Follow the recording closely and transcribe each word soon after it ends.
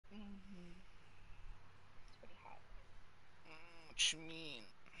what you mean.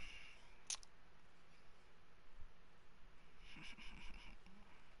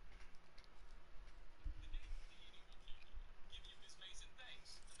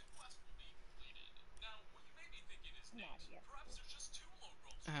 Not yet.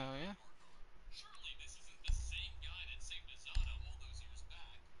 Oh yeah.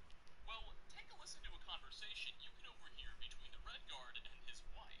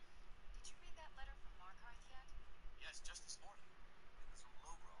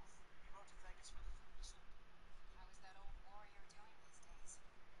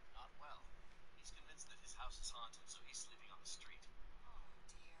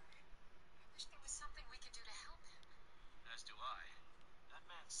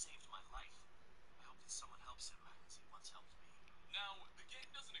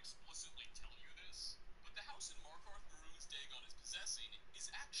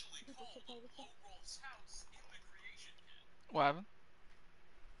 People still play this game? What happened?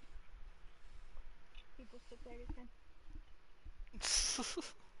 People still play this game?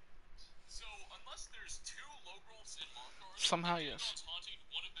 Somehow, yes.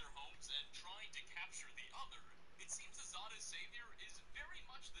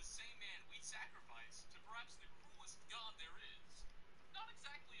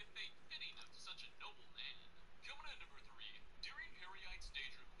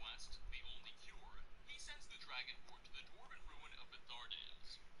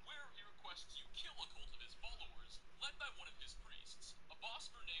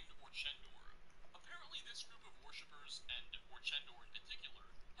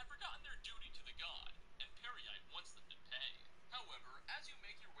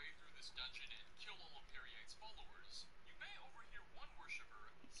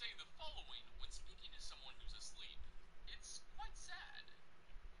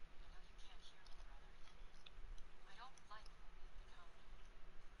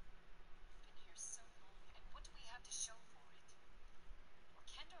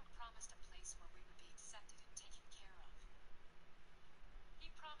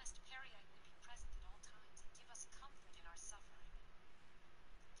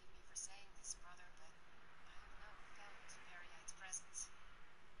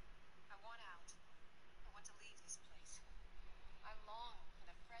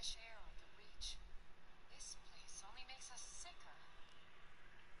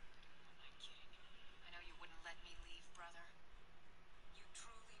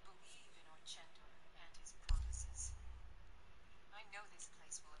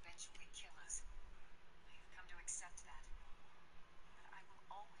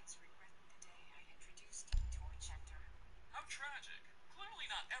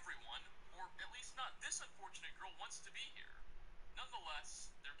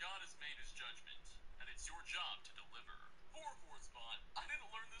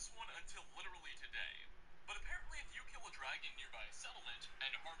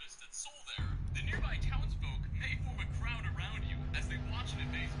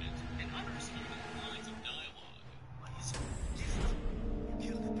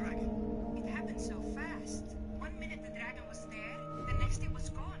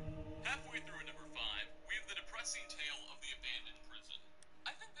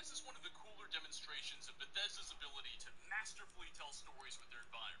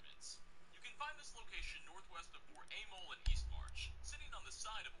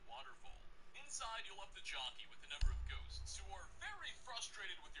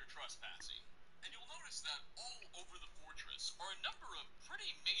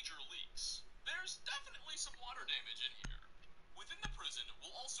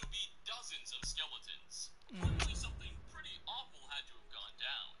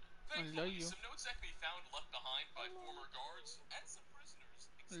 I love you. I know.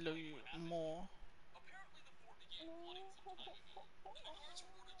 I love you more.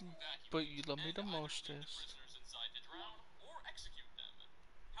 But you love me the mostest.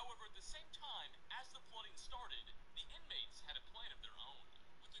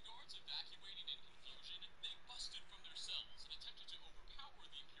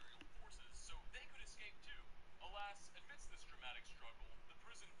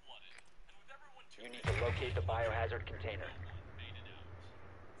 You need to locate the biohazard container.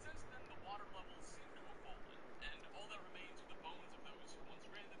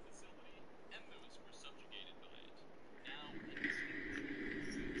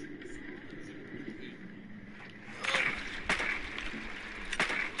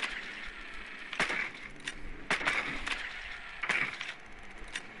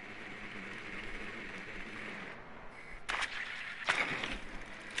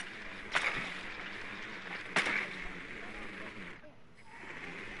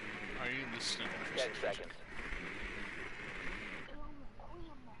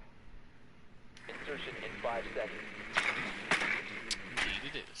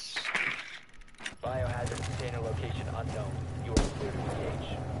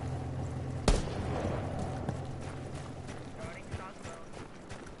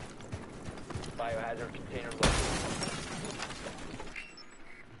 biohazard container located.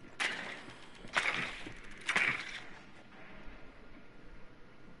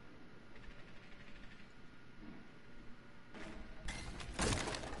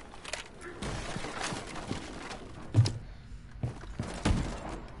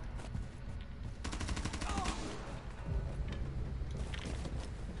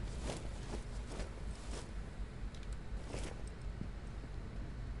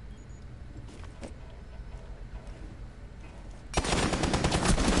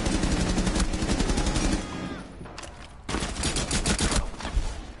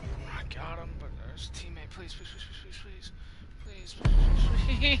 Please, please, please, please, please,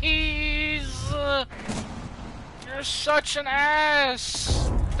 please, please. You're such an ass.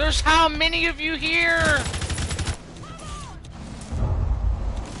 There's how many of you here?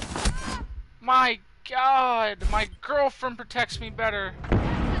 My God, my girlfriend protects me better.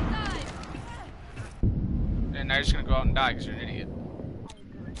 And now you're just gonna go out and die because you're an idiot.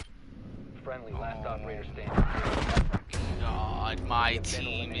 Friendly, last operator standing. God, my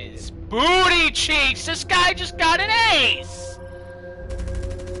team is booty cheeks. This guy just got an ace.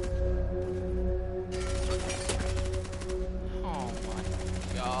 Oh my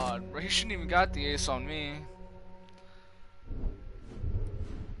God, he shouldn't even got the ace on me.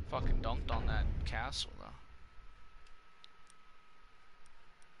 Fucking dunked on that castle though.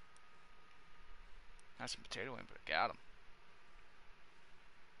 That's some potato in, but I got him.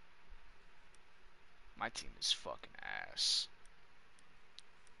 My team is fucking ass.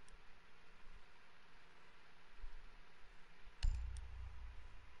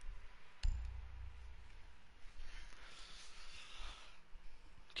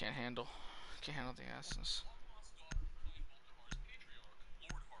 Can't handle the asses.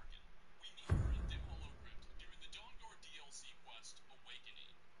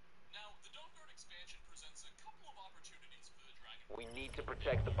 We need to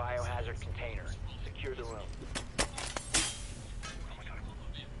protect the biohazard container. Secure the room.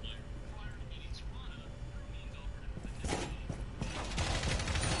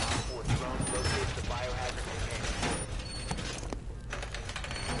 Op 4 drone locates the biohazard container.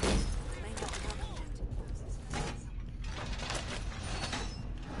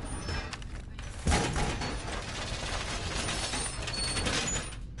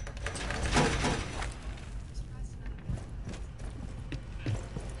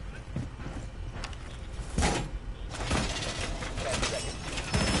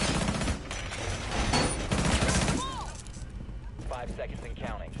 5 seconds and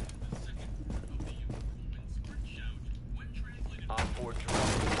counting. Op 4 drone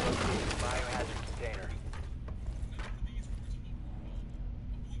locates the biohazard container.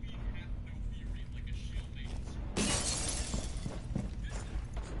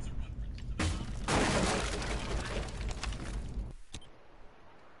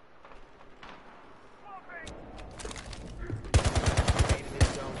 Remain in this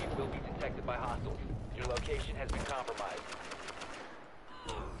zone, you will be detected by hostiles. Your location has been compromised.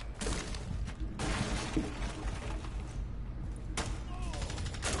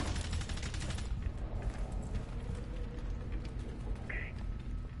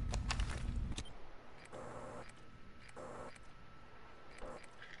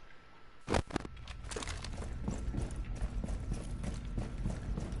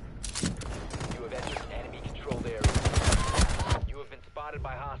 You have entered an enemy-controlled area. You have been spotted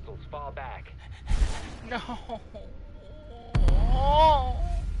by hostiles. Fall back. No.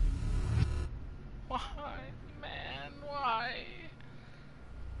 Why, man? Why?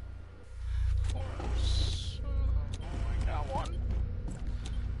 Of course. I got one.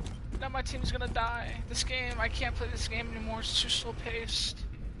 Now my team's gonna die. This game, I can't play this game anymore. It's too slow paced.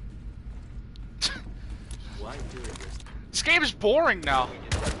 Why do this? This game is boring now.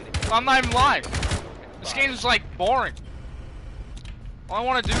 I'm not even lying. This game is like boring. All I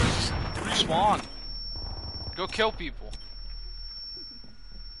want to do is just respawn. Go kill people.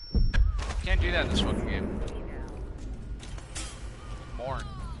 Can't do that in this fucking game. Boring.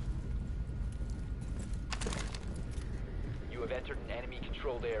 You have entered an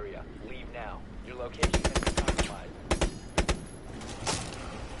enemy-controlled area. Leave now. Your location has been compromised.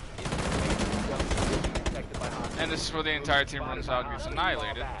 And this is where the entire team runs out and gets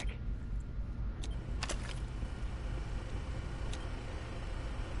annihilated.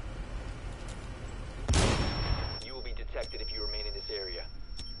 You will be detected if you remain in this area.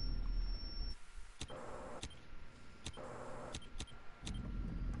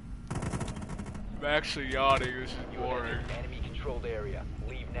 I'm actually yawning. This is You have boring. entered an enemy-controlled area.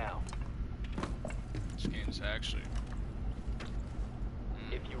 Leave now. This game's actually.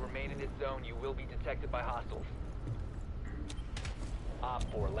 If If you remain in this zone, you will be detected by hostiles. Op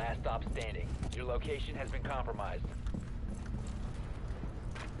 4, last stop standing. Your location has been compromised.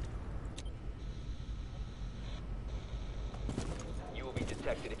 You will be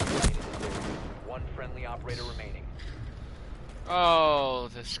detected if you remain in this area. One friendly operator remaining. Oh,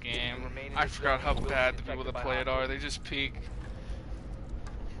 this game. I forgot how bad the people that play it are. They just peek.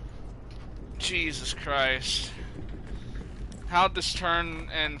 Jesus Christ. How'd this turn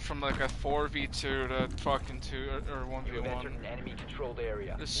in from like a 4v2 to fucking 2 or You have entered 1v1? an enemy controlled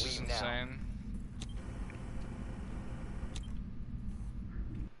area. This is Leave now. insane.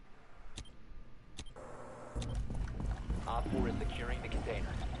 Op 4 is securing the container.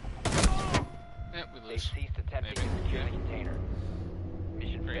 Yep, we They've lose. ceased attempting Maybe. to secure the container.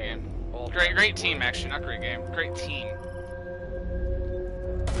 Mission Great failed. game. All Great friendly team, were- actually. Not great game. Great team.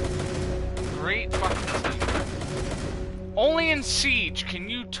 Great fucking team. Only in Siege can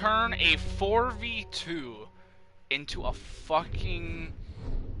you turn a 4v2 into a fucking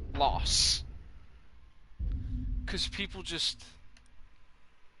loss. Because people just...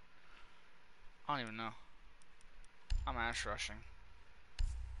 I don't even know. I'm ash rushing.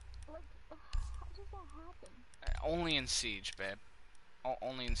 Like, how does that happen? Only in Siege, babe.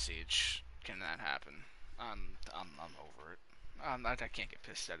 Only in Siege can that happen. I'm over it. I can't get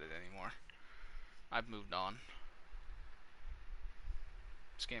pissed at it anymore. I've moved on.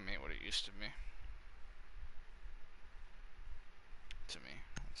 This game ain't what it used to be. To me.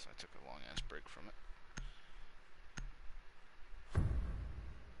 So I took a long ass break from it.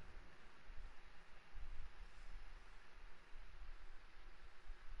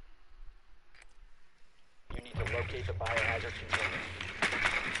 You need to locate the biohazard container.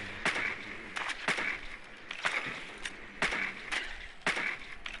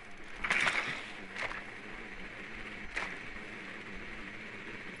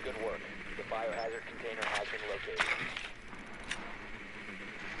 Good work. The biohazard container has been located.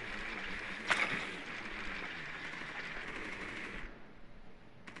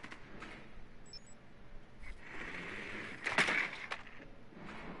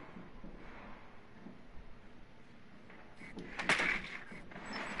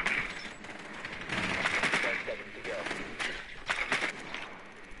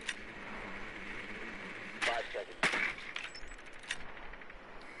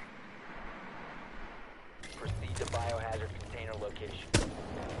 Proceed to biohazard container location.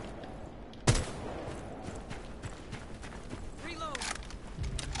 Reload.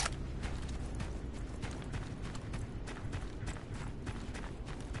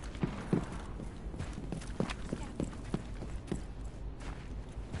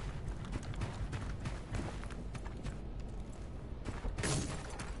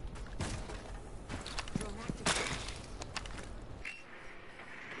 Drone activated.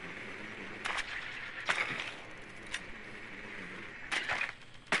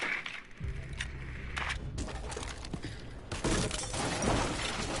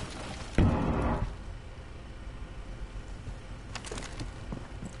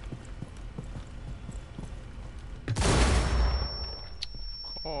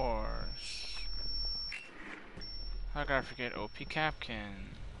 Of course. How could I forget OP Capkin?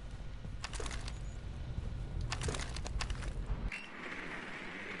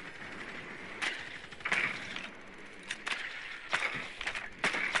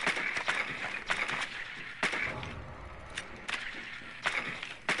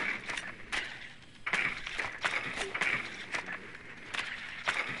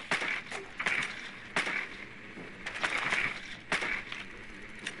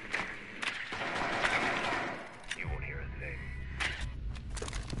 You won't hear a thing.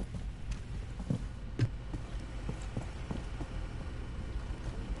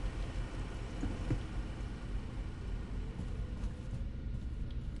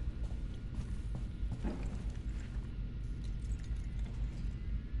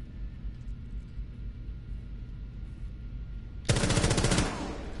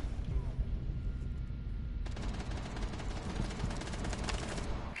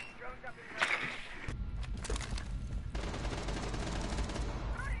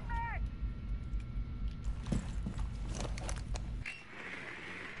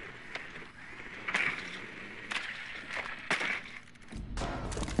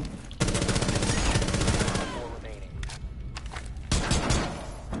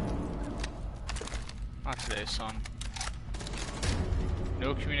 Not today, son.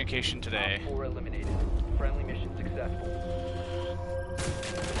 No communication today. Op 4 eliminated. Friendly mission successful.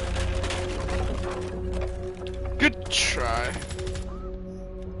 Good try.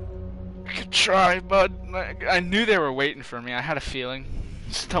 Good try, bud. I knew they were waiting for me. I had a feeling.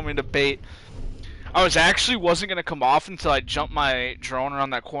 Just tell me to bait. I wasn't gonna come off until I jumped my drone around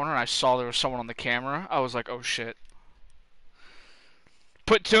that corner and I saw there was someone on the camera. I was like, oh shit.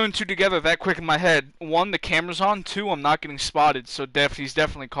 Put 2 and 2 together that quick in my head. 1, the camera's on. 2, I'm not getting spotted, so he's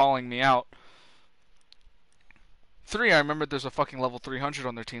definitely calling me out. 3, I remembered there's a fucking level 300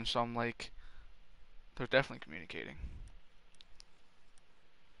 on their team, so I'm like, they're definitely communicating.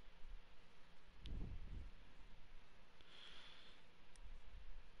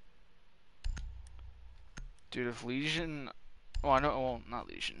 Dude, if Legion... Oh, I know... Well, not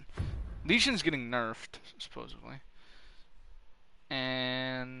Legion. Legion's getting nerfed, supposedly.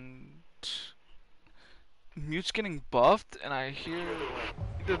 And... Mute's getting buffed, and I hear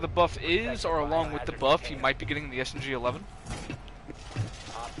either the buff is, or along with the buff, he might be getting the SMG 11.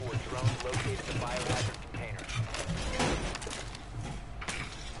 Op 4 drone located the biohazard container.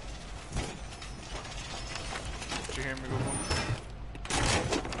 Did you hear me go one?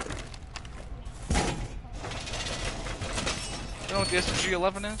 You know what the SMG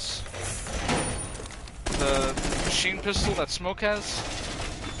 11 is? The machine pistol that Smoke has?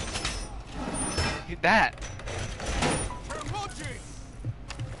 That.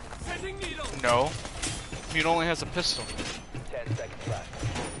 No. Mute only has a pistol. 10 seconds left.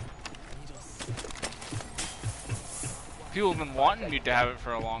 People have been wanting Mute to have it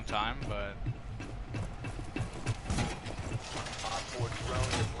for a long time, but... Op 4 drone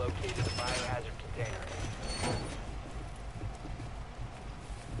has located the biohazard container.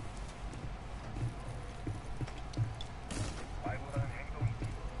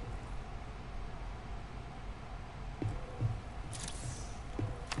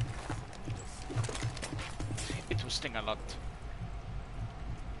 It will sting a lot.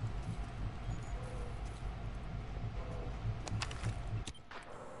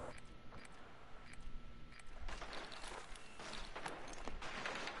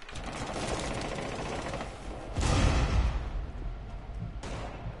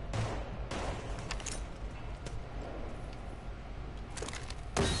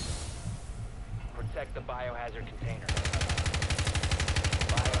 Protect the biohazard container.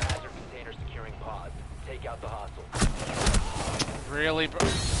 Biohazard container securing pods. Take out the hostile. Really, bro?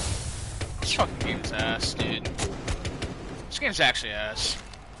 This fucking game's ass, dude. This game's actually ass.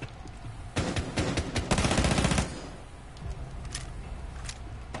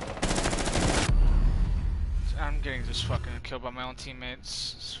 I'm getting just fucking killed by my own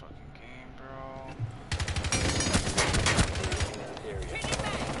teammates. This fucking game, bro.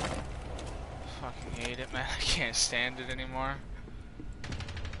 Fucking hate it, man. I can't stand it anymore.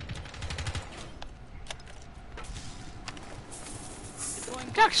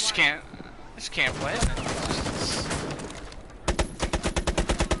 I just can't play it.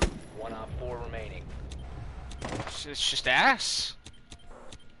 One op 4 remaining. It's just ass.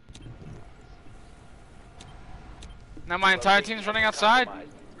 Now my entire team's running outside.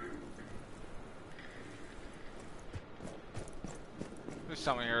 Please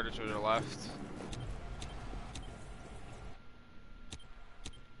tell me you heard it to the left.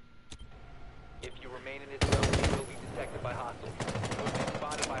 If you remain in this zone, you will be detected by hostiles. You have been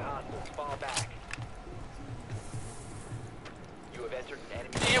spotted by hostiles. Fall back. You have entered an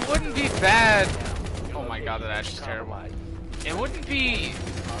enemy. It wouldn't be bad. Oh my god, that Ash is terrible. It wouldn't be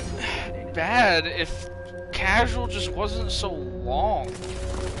bad if casual just wasn't so long.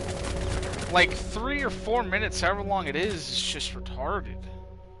 Like 3 or 4 minutes, however long it is just retarded.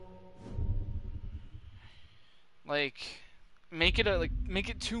 Like, make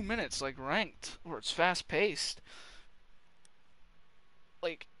it 2 minutes, like ranked, where it's fast paced.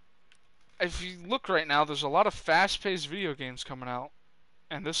 Like, if you look right now, there's a lot of fast paced video games coming out,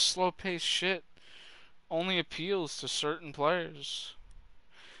 and this slow paced shit only appeals to certain players.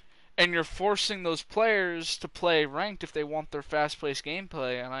 And you're forcing those players to play ranked if they want their fast paced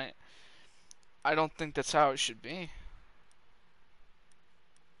gameplay, and I don't think that's how it should be.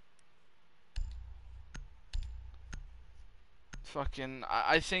 Fucking,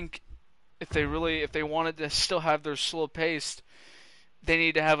 I think if they wanted to still have their slow paced, they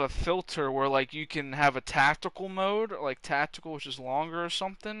need to have a filter where like you can have a tactical mode, or like tactical which is longer or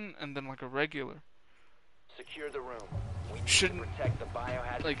something, and then like a regular. Secure the room. We need Shouldn't to protect the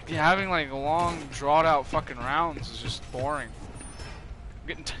biohazard. like having like long drawn out fucking rounds is just boring. I'm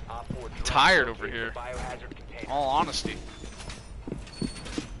getting tired over here. In all honesty.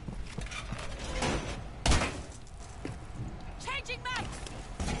 Changing mag.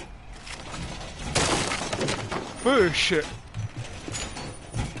 Oh shit.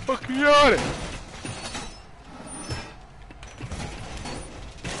 Fucking got it.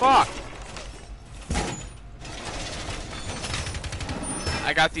 Fuck.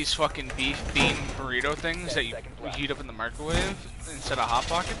 got these fucking beef bean burrito things that you heat up in the microwave instead of Hot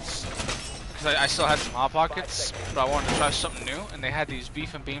Pockets. Because I still had some Hot Pockets, but I wanted to try something new, and they had these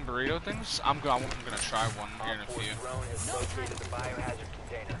beef and bean burrito things. I'm gonna try one here in a few. Drone has located the biohazard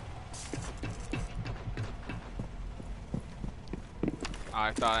container.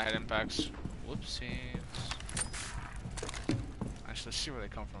 I thought I had impacts. Whoopsies. Actually, let's see where they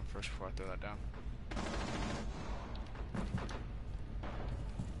come from first before I throw that down.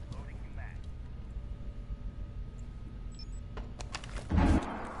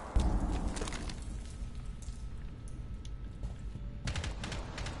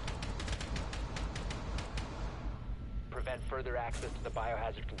 Prevent further access to the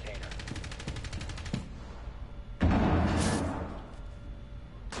biohazard container.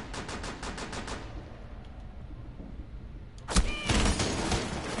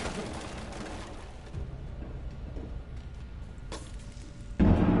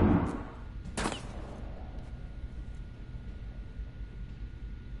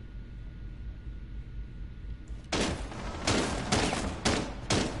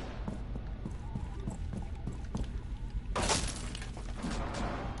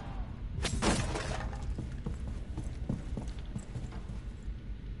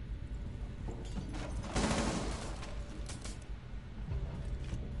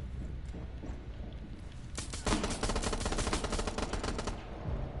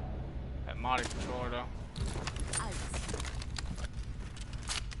 Modded controller though.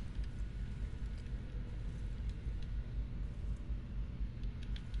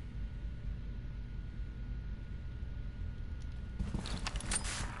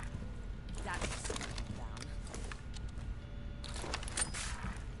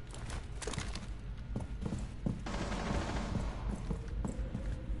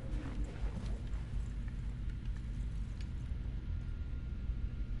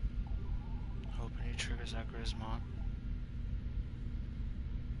 Triggers that Grismon.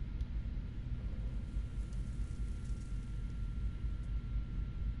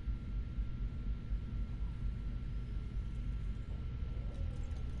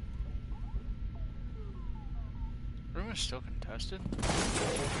 Room is still contested? You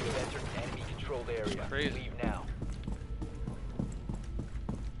have entered an enemy controlled area. Crazy. Leave now.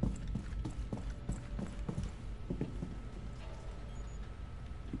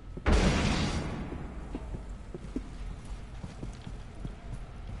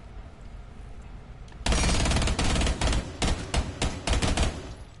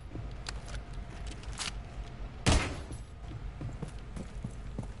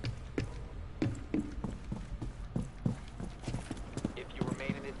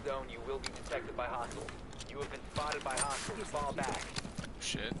 You will be detected by hostiles. You have been spotted by hostiles. Fall back.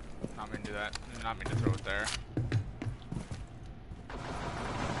 Shit. Not mean to do that. Not mean to throw it there.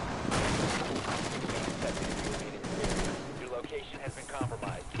 Your location has been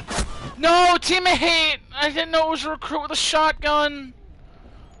compromised. No, teammate! I didn't know it was a recruit with a shotgun.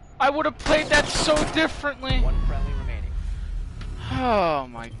 I would have played that so differently. One friendly remaining. Oh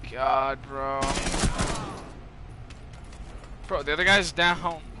my god, bro. Bro, the other guy's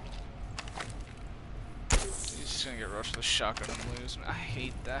down. He's gonna get rushed with a shotgun and lose. I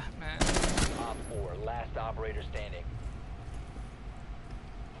hate that, man. Op 4, last operator standing.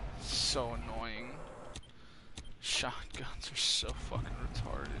 So annoying. Shotguns are so fucking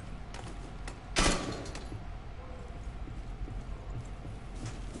retarded.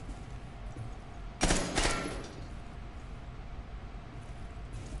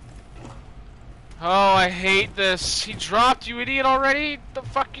 Oh, I hate this. He dropped, you idiot, already? The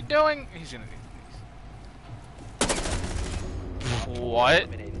fuck you doing? He's gonna need these. What?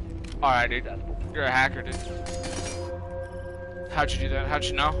 Alright, dude. You're a hacker, dude. How'd you do that? How'd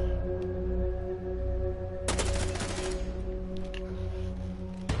you know?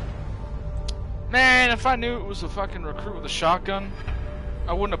 Man, if I knew it was a fucking recruit with a shotgun,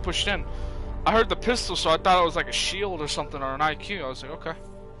 I wouldn't have pushed in. I heard the pistol, so I thought it was like a shield or something, or an IQ. I was like, okay.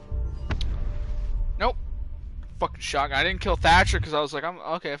 Nope. Fucking shotgun. I didn't kill Thatcher because I was like, I'm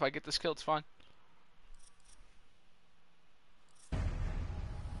okay, if I get this kill, it's fine.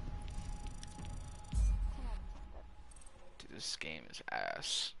 Dude, this game is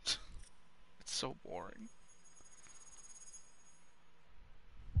ass. It's so boring.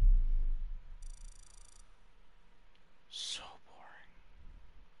 So boring.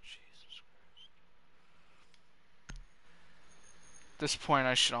 Jesus Christ. At this point,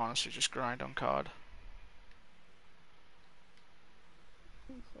 I should honestly just grind on COD.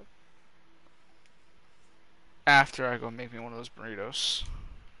 After I go make me one of those burritos.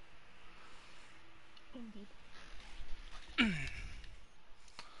 Indeed.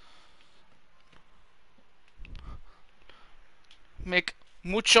 Make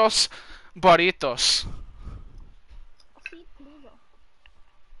muchos burritos. See, please.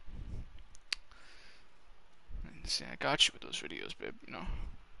 See, I got you with those videos, babe, you know.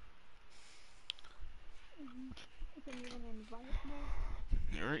 You can even invite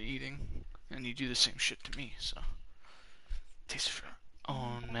me. You're eating, and you do the same shit to me, so. Tastes for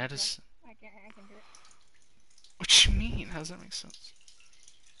own medicine. I can do it. What you mean? How does that make sense?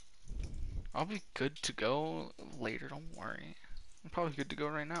 I'll be good to go later, don't worry. I'm probably good to go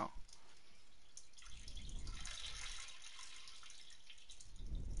right now.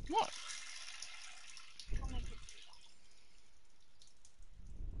 What? I'll make it.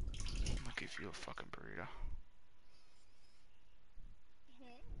 I'm gonna give you a fucking burrito.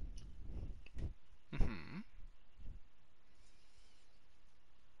 Mm-hmm.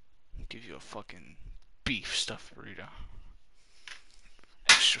 Give you a fucking beef stuffed burrito.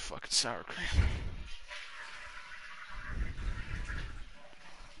 Extra fucking sour cream.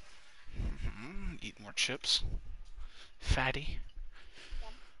 Mm-hmm. Eat more chips. Fatty.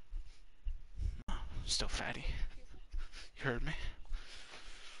 Still fatty. You heard me?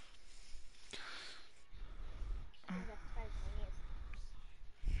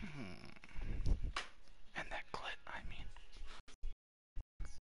 And that clit, I mean.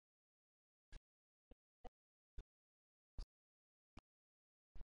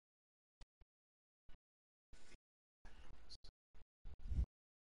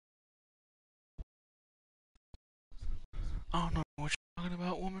 I don't know what you're talking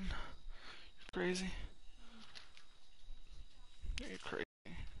about, woman. You're crazy. You're crazy.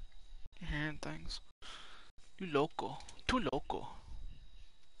 You're hearing things. You loco. Tu loco.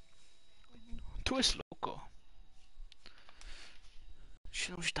 Tu es loco.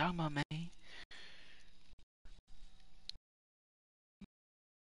 She knows what you're talking about, man.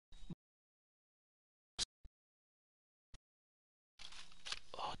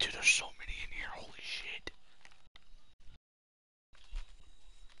 Oh, dude, there's so many in here. Holy shit.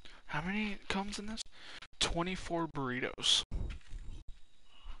 How many comes in this? 24 burritos.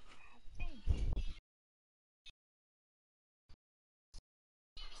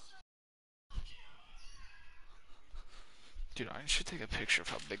 Dude, I should take a picture of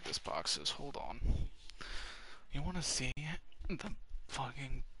how big this box is. Hold on. You wanna see the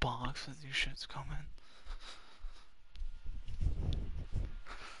fucking box that these shits come in?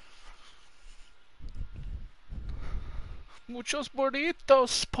 Muchos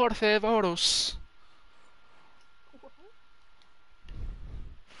burritos, por favoros.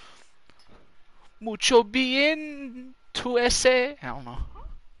 Mucho bien tu ese. I don't know.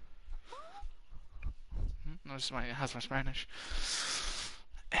 That's how's my Spanish?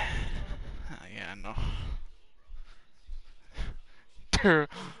 Yeah, no.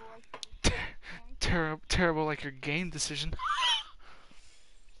 Terrible like your game decision.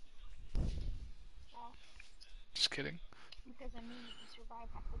 Just kidding. Because I mean, you survive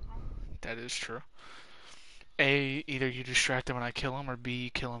half the time. That is true. A, either you distract him and I kill him, or B, you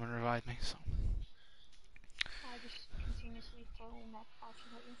kill him and revive me. So. I just continuously throw in that pouch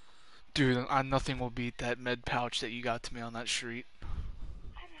at you. Dude, nothing will beat that med pouch that you got to me on that street.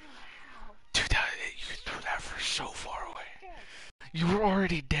 I don't know how. Dude, you threw that for so far away. You were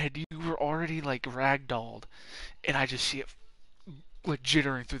already dead. You were already like ragdolled, and I just see it like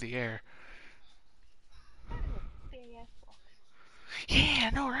jittering through the air. That is a big ass box. Yeah,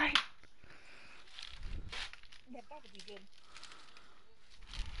 I know, right? That better be good.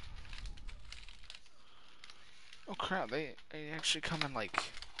 Oh crap! They actually come in like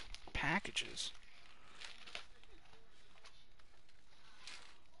packages.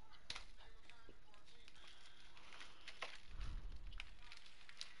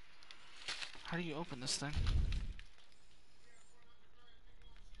 How do you open this thing?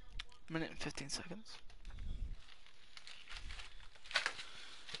 Minute and 15 seconds.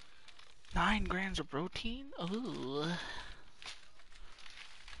 9 grams of protein? Ooh.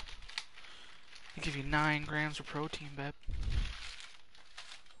 They give you 9 grams of protein, babe.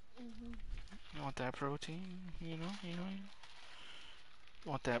 You want that protein? You know? You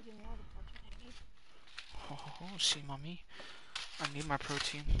want that? Give me all the protein I need. Oh, see, mommy. I need my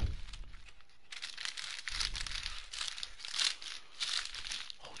protein.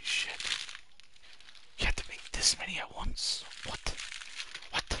 Holy shit. You have to make this many at once? What?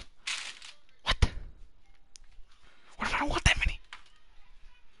 What? What? What if I don't want that many?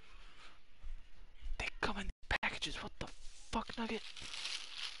 They come in packages. What the fuck, Nugget?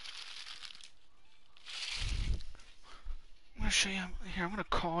 I'm gonna show you. Here, I'm gonna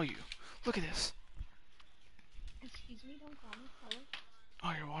call you. Look at this. Excuse me, don't call me. Hello?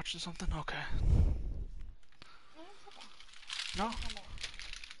 Oh, you're watching something? Okay. No, it's okay. No, How more?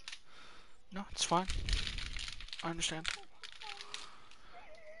 no, it's fine. I understand.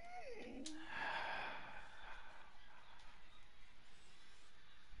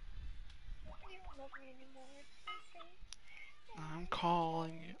 You don't love me anymore. It's okay. I'm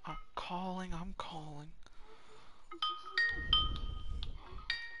calling you. I'm calling. I'm calling.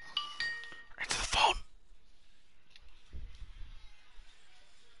 Answer the phone,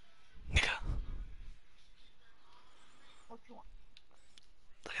 nigga. What you want?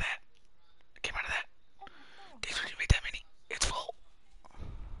 Look at that. It came out of that. Tell me, tell me. Days when you made that many. It's full.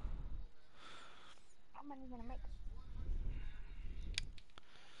 How many are you gonna make?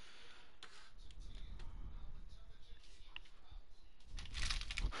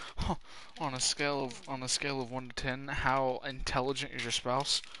 Huh. On a That's scale of two. 1 to 10, how intelligent is your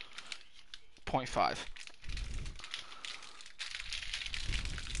spouse? 0.5.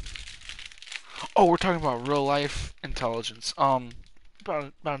 Oh, we're talking about real life intelligence.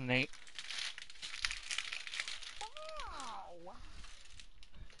 About an 8. Wow.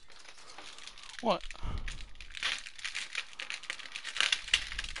 What?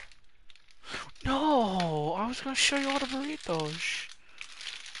 No, I was gonna show you all the burritos.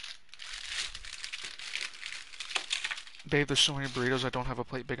 Babe, there's so many burritos I don't have a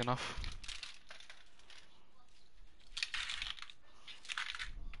plate big enough.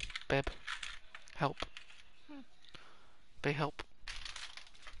 Babe, help. Hmm. Babe, help.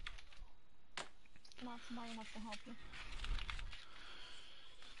 Not smart enough to help you.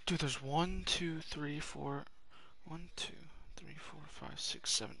 Dude, there's 1, 2, 3, 4. 1, 2, 3, 4, 5, 6,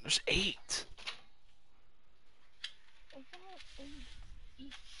 7. There's 8. Is there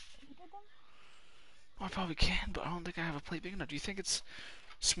eight of them? I probably can, but I don't think I have a plate big enough. Do you think it's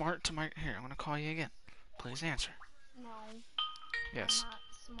smart to my... Here, I'm gonna call you again. Please answer. No, I'm Yes. not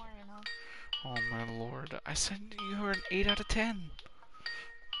smart enough. Oh my lord. I said you were an 8 out of 10.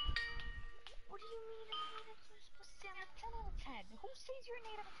 What do you mean an 8 out of 10? You're supposed to say I'm a 10 out of 10. Who says you're an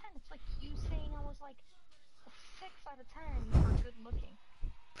 8 out of 10? It's like you saying I was like a 6 out of 10 and you were good looking.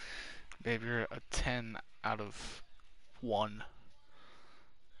 Babe, you're a 10 out of 1.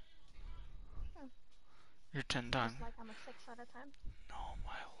 Hmm. You're 10 Just times. like I'm a 6 out of 10. Oh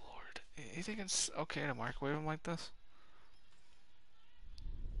my lord. You think it's okay to microwave them like this?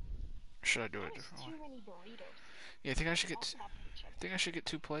 Or should I do it a That is different way? too many burritos. Yeah, I think I should On get... top of each I other. think I should get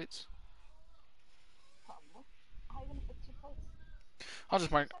 2 plates. Probably. How are you gonna fit 2 plates? I'll Eat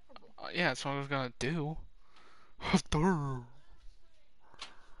just them mic... separately. yeah, that's what I was gonna do.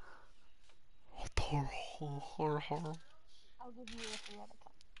 I'll give you a 3 out of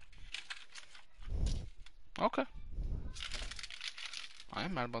 10. Okay. I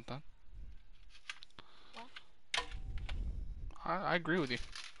am mad about that. What? I agree with you.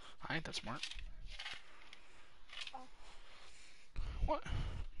 I ain't that smart. Oh. What?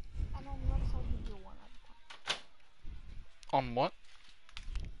 And on looks, I'll give you a 1 out of 10. On what?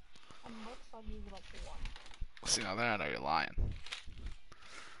 On looks, I'll give you like a 1. See, now there I know you're lying.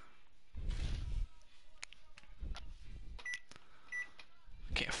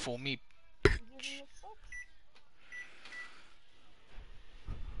 Can't fool me, I'm giving you a 6.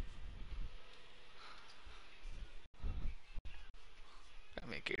 I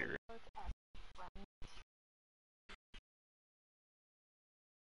make Gator. Let's ask friends.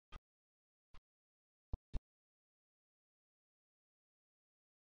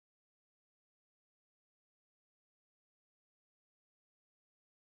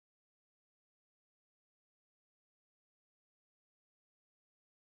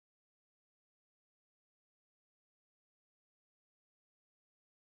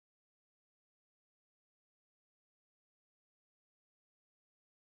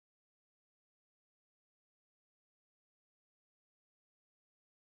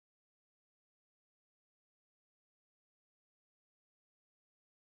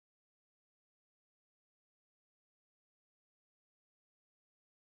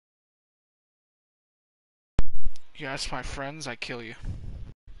 You ask my friends, I kill you.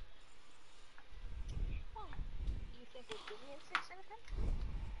 Why? Do you think they'd give me a 6 out of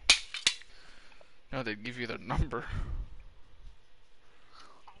 10? No, they'd give you their number.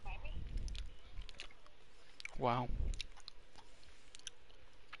 Fine by me. Wow.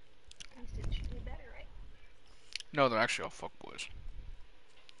 You said treat me better, right? No, they're actually all fuckboys.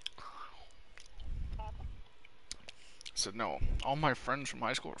 Papa? I said no. All my friends from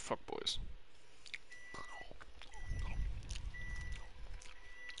high school are fuckboys. That's okay.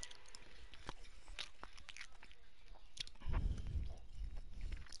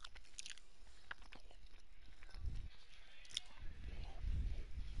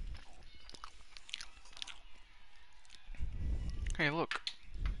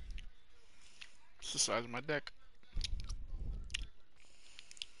 It's the size of my dick.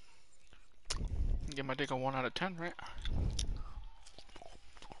 Give my dick a 1 out of 10, right?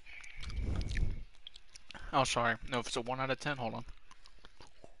 Oh, sorry. No, if it's a 1 out of 10, hold on.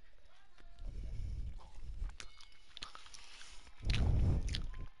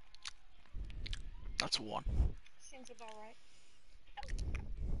 That's a 1. Seems about right.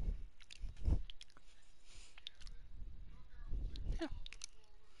 Yeah.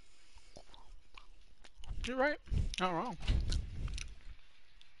 You're right. Not wrong.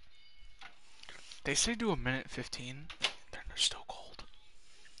 They say do a minute 15, then they're still cold.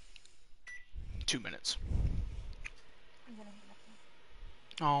 2 minutes. I'm gonna hang up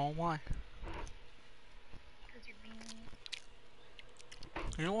now. Oh, why? Because you're being...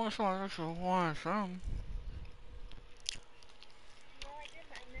 You want something extra? Why, son? No, I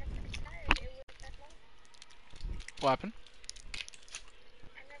didn't. I never said it was that long. What happened?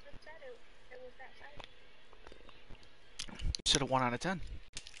 I never said it was that size. You said a 1 out of 10.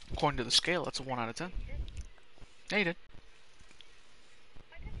 According to the scale, that's a 1 out of 10. You did. Yeah, you did.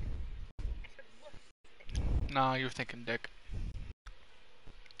 I did. I said look. Nah, you were thinking dick.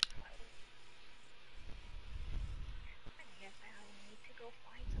 I guess I'll need to go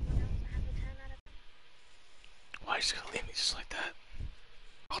find someone else that has a 10 out of 10. Why are you just gonna leave me just like that?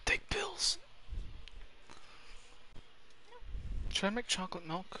 I'll take pills. No. Should I make chocolate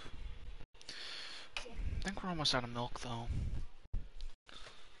milk? Yeah. I think we're almost out of milk, though.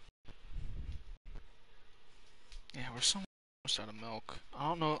 Yeah, we're so almost out of milk. I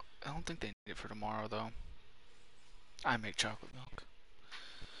don't know. I don't think they need it for tomorrow, though. I make chocolate milk.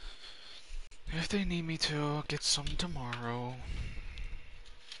 If they need me to, I'll get some tomorrow.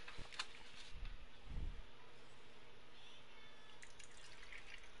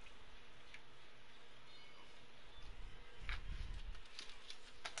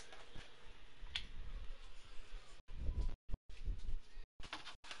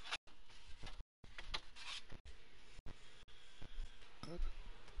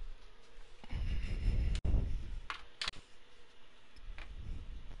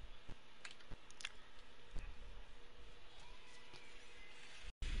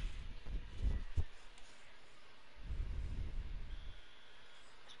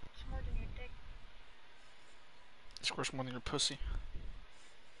 It's more than your dick. Squirts more than your pussy.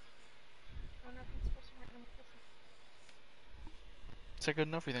 Oh, nothing's supposed to hurt my pussy. Is that good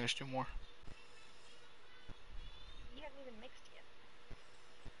enough? Or you think I should do more? You haven't even mixed yet.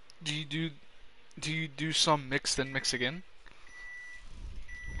 Do you do some mix then mix again?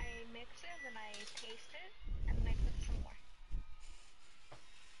 I mix it, then I taste it, and then I put some more.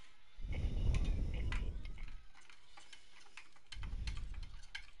 If you need.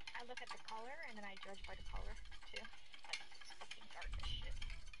 I look at the color, and then I judge by the color, too. Like, it's fucking dark as shit.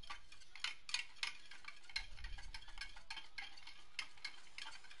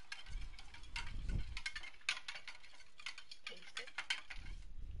 Taste it.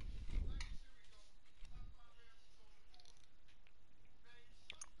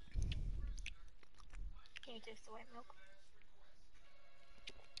 Can you taste the white milk?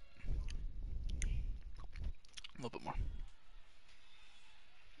 A little bit more.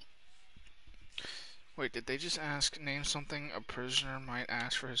 Wait, did they just ask, name something a prisoner might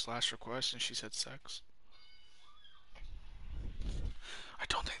ask for his last request, and she said sex? I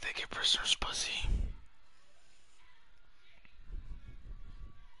don't think they give prisoners pussy.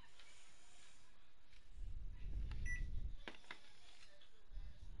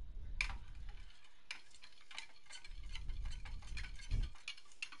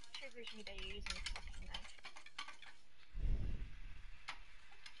 Triggers me that you're using a fucking knife.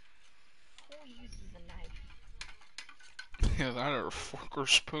 Who uses a knife? Yeah, that or a fork or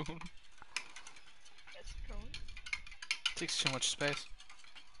spoon. A spoon? Takes too much space.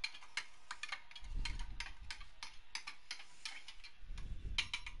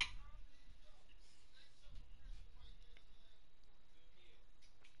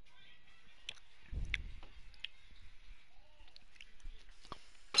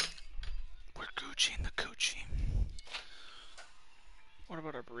 We're Gucci in the coochie. What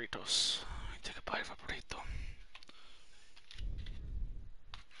about our burritos? Take a bite of a burrito.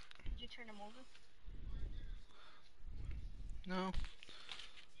 Did you turn them over? No.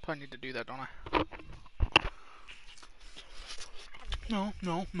 Probably need to do that, don't I? Have a taste. No,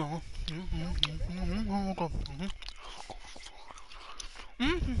 no, no. No, you didn't.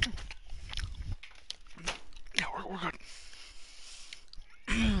 Yeah, we're good.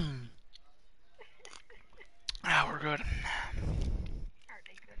 Yeah, we're good. Are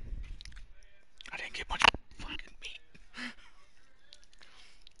they good? I didn't get much fucking meat.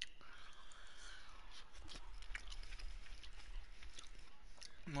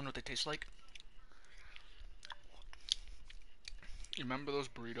 taste like? You remember those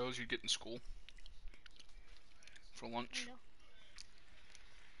burritos you'd get in school for lunch? No.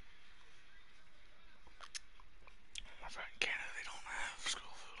 My friend in Canada, they don't have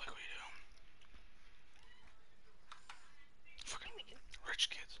school food like we do. Fucking Yeah, we do. rich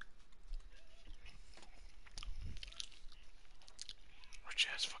kids. Rich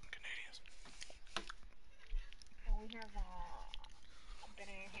ass fucking Canadians. Well, we have a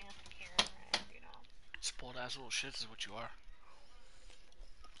better health care and, you know, Spoiled ass little shits is what you are.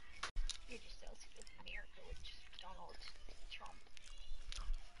 you're just so sick of America with Donald Trump.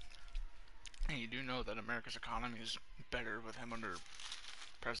 And you do know that America's economy is better with him under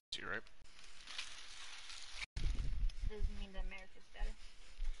presidency, right? Doesn't mean that America's better.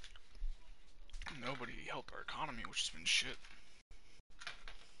 Nobody helped our economy, which has been shit.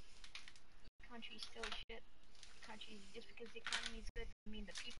 Country's still shit. Country, just because the economy's good doesn't mean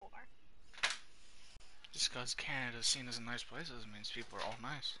the people are. Just because Canada's seen as a nice place doesn't mean people are all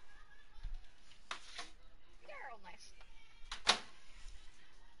nice. They're all nice.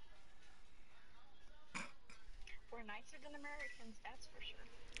 We're nicer than Americans, that's for sure.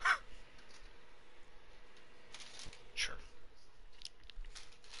 Sure.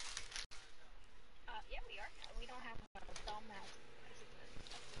 Yeah, we are. We don't have a dumbass president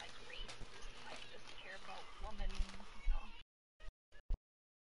that's like racist and like doesn't care about women, you know.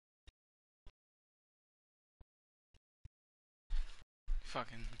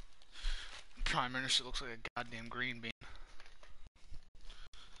 Fucking Prime Minister looks like a goddamn green bean.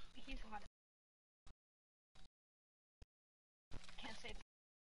 He's hot. Can't say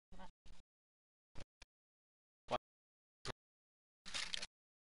that.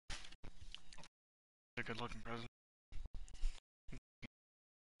 A good looking president.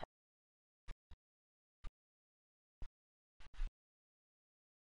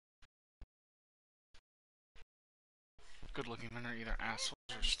 Good looking men are either assholes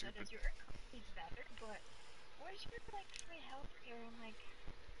or stupid. Does your economy's better, but where's your like free healthcare and like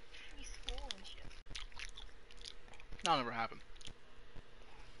free school and shit? That'll never happen.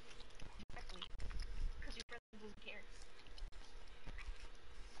 Exactly. Because your president doesn't care.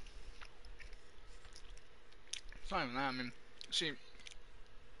 It's not even that. I mean, see,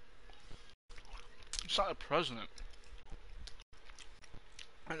 it's not the president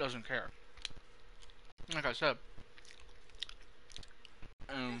that doesn't care. Like I said,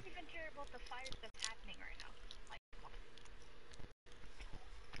 He doesn't even care about the fires that's happening right now. Like,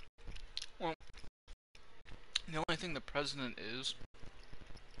 well, the only thing the president is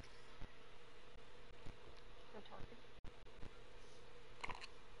retarded.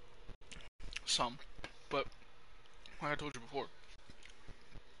 some, but like I told you before,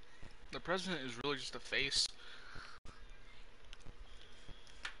 the president is really just a face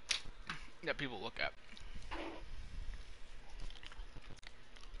that people look at.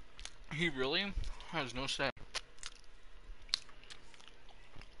 He really has no say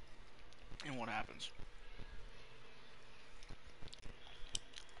in what happens.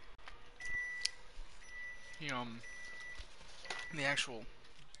 He, the actual,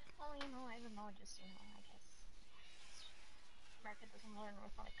 Well, you know, I don't know, just, you know, I guess America doesn't learn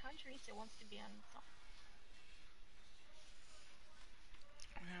with other countries, it wants to be on its own.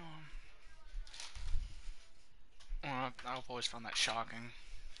 you know, well, I've always found that shocking.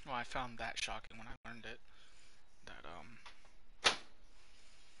 Well, I found that shocking when I learned it. That,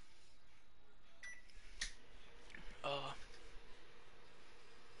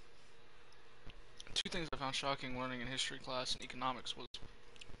 two things I found shocking learning in history class and economics was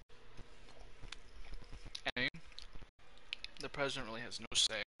A, the president really has no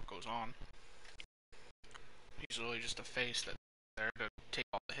say in what goes on. He's really just a face that's there to take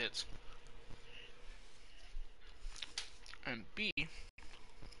all the hits. And B,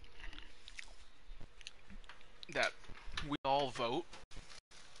 that we all vote.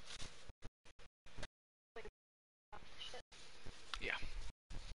 Shit. Yeah.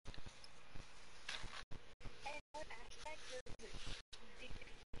 And what aspect does it think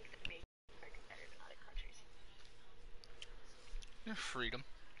that make America better than other countries? Your freedom.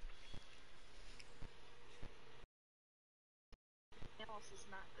 Else is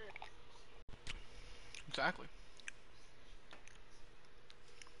not good. Exactly.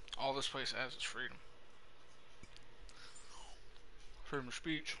 All this place has is freedom. Freedom of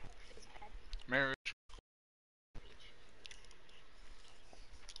speech, It's bad marriage. speech.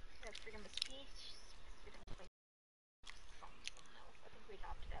 There's freedom of speech, freedom of like something else. I think we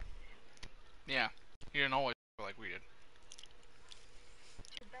adopted that. Yeah. He didn't always feel like we did.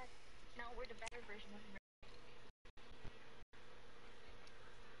 Too bad. Now we're the better version of America.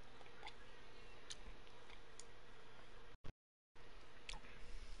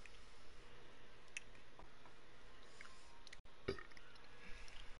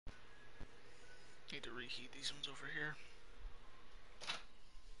 need to reheat these ones over here.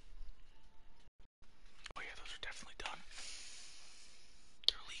 Oh yeah, those are definitely done.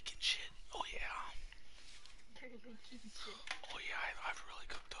 They're leaking shit. Oh yeah. They're leaking shit. Oh yeah, I've really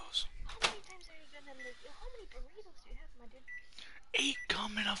cooked those. How many times are you gonna lick? How many burritos do you have, my dude? 8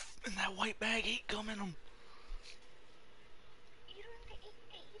 come in that white bag. 8 come in them. You don't need to eat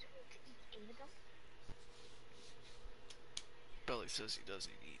 8. You don't need to eat 8 of them. Belly says he does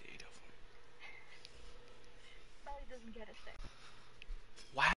need to eat 8 of them. Belly doesn't get us there.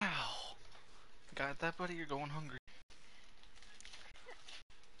 Wow. Got that, buddy? You're going hungry.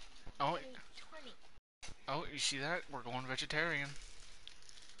 Oh, 20. oh, you see that? We're going vegetarian.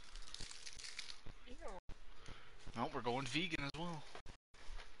 Ew. No, we're going vegan as well.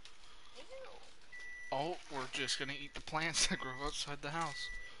 Ew. Oh, we're just gonna eat the plants that grow outside the house.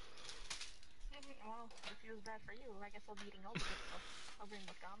 Well, it feels bad for you. I guess I'll be eating all the good stuff. I'll bring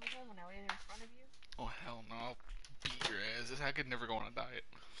McDonald's home and I'll eat it in front of you. Oh, hell no. I'll beat your ass. I could never go on a diet.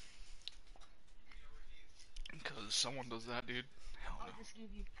 Because someone does that, dude. Hell no. I'll just give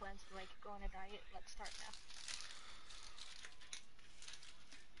you plans to, like, go on a diet. Let's start now.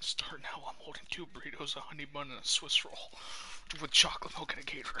 Start now. I'm holding 2 burritos, a honey bun, and a Swiss roll. With chocolate milk and a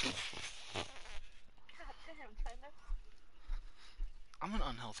Gatorade. God damn, Tyler. I'm an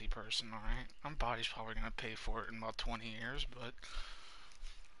unhealthy person, alright? My body's probably gonna pay for it in about 20 years, but...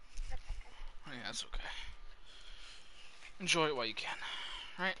 That's okay. yeah, that's okay. Enjoy it while you can,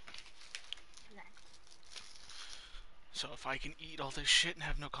 right? Exactly. So if I can eat all this shit and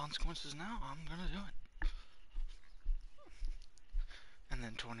have no consequences now, I'm gonna do it. And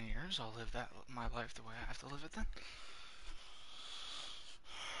then 20 years, I'll live my life the way I have to live it then.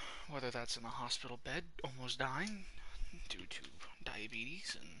 Whether that's in a hospital bed, almost dying, due to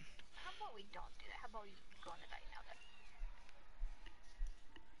diabetes, and... How about we don't do that? How about we go on a diet now then?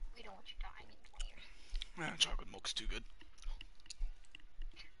 We don't want you dying in 20 years. yeah, chocolate milk's too good.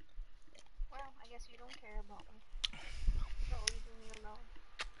 Well, I guess you don't care about me. So leave me alone.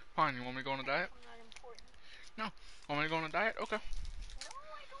 Fine, you want me to go on a diet? I'm not important. No. Want me to go on a diet? Okay. No,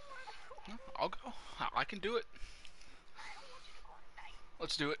 I don't want to. No, I'll go. I can do it. I don't want you to go on a diet.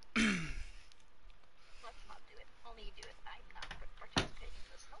 Let's do it. Let's not do it. Only you do it. I'm not participating in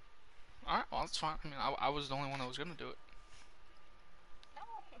this. No. Alright, well, that's fine. I mean, I was the only one that was gonna do it. No.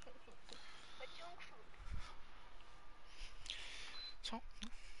 But junk food. So,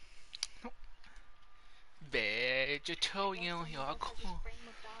 no. Vegetarian, Next time you're you cool. just bring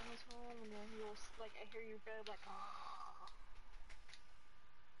McDonald's home and then you'll, like, I hear you very like, oh.